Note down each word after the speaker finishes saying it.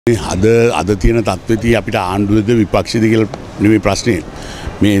අද තියෙන තත්ත්වයේ අපිට ආණ්ඩුවේද විපක්ෂයේද කියලා නෙමෙයි ප්‍රශ්නේ.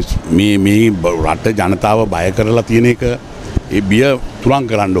 මේ රට ජනතාව බය කරලා තියෙන එක ඒ බිය තුරන්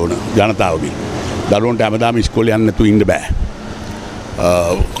කරන්න ඕන ජනතාවගෙන්. දරුවන්ට හැමදාම ඉස්කෝලේ යන්න නැතුව ඉන්න බෑ.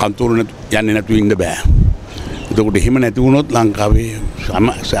 කන්තෝරු යන්නේ නැතුව ඉන්න බෑ. එතකොට එහෙම නැති වුණොත් ලංකාවේ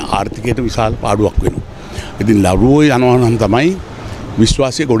ආර්ථිකයට විශාල පාඩුවක් වෙනවා. ඉතින් දරුවෝ යනවා නම් තමයි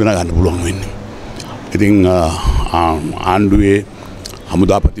විශ්වාසය ගොඩනගන්න පුළුවන් වෙන්නේ. ඉතින් ආණ්ඩුවේ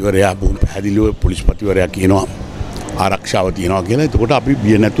හමුදාපතිවරයා බොහොම පැහැදිලිව පොලිස්පතිවරයා කියනවා ආරක්ෂාව තියනවා කියලා. එතකොට අපි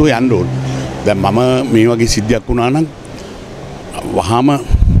බිය නැතුව යන්න ඕන. දැන් මම මේ වගේ සිද්ධියක් වුණා නම් වහාම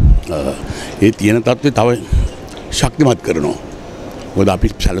ඒ තියෙන තත්ත්වය තව ශක්තිමත් කරනවා. මොකද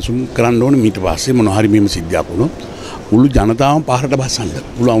අපි සැලසුම් කරන්න ඕනේ ඊට පස්සේ මොනවා හරි මෙහෙම සිද්ධියක් වුණොත් මුළු ජනතාවම පාරට බස්සන්න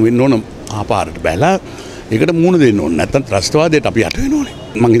පුළුවන් වෙන්න ඕන. පාරට බැලලා ඒකට මුහුණ දෙන්න ඕනේ. නැත්තම් ත්‍රස්තවාදයට අපි යට වෙන්න ඕනේ.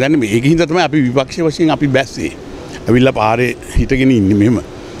 මම හිතන්නේ මේක හින්දා තමයි අපි විපක්ෂ වශයෙන් අපි බැස්සේ. ඇවිල්ලා පාරේ හිටගෙන ඉන්නේ මෙහෙම.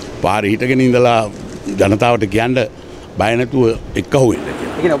 පාරේ හිටගෙන ඉඳලා ජනතාවට කියන්න බය නැතුව එක්කහුව වෙන්න.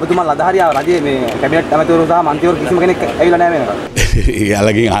 ඒ කියන්නේ ඔබතුමාලා අදහරියා රජයේ මේ කැබිනට් ඇමතිවරු සහ මන්ත්‍රීවරු කිසිම කෙනෙක් ඇවිල්ලා නැහැ මේකට.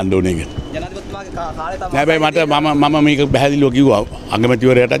 එයාලගෙන් අහන්න ඕනේ ඒක. ජනාධිපතිතුමාගේ කාලේ තමයි. හැබැයි මම මේක පැහැදිලිව කිව්වා.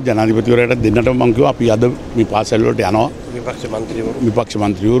 අගමැතිවරයාටත් ජනාධිපතිවරයාටත් දෙන්නටම මම කිව්වා අපි අද මේ පාසල් වලට යනවා. විපක්ෂ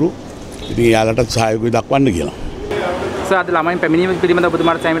මන්ත්‍රීවරු. ඉතින් එයාලටත් සහයෝගය දක්වන්න කියලා. සර් අද ළමයින් පැමිණීම පිළිබඳව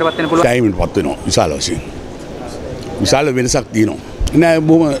ඔබතුමාට සෑහීමකටපත් වෙන්න පුළුවන්. සෑහීමකටපත් වෙනවා විශාල වශයෙන්. විශාල වෙනසක් තියෙනවා. නෑ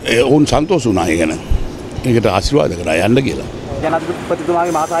බොහොම ඔවුන් සන්තෝෂ වුණා ඒ ගැන. ඒකට ආශිර්වාද කරා යන්න කියලා.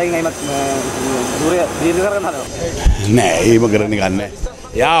 ජනාධිපතිතුමාගේ මහසායකයන් එයිමත් දුරය දීර්ඝ කරගෙන හදනවා. නෑ ඒව කරන්නේ ගන්නෑ.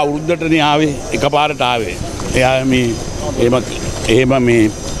 එයා අවුරුද්දටනේ ආවේ එකපාරට ආවේ. එයා එහෙම මේ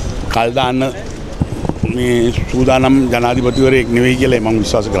කල් දාන්න මේ සූදානම් ජනාධිපතිවරයෙක් නෙවෙයි කියලා මම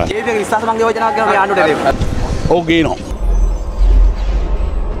විශ්වාස කරා. ඒ විදිහට විශ්වාස මං යෝජනා කරනවා මේ ආණ්ඩුවට. ඔව් ගේනවා.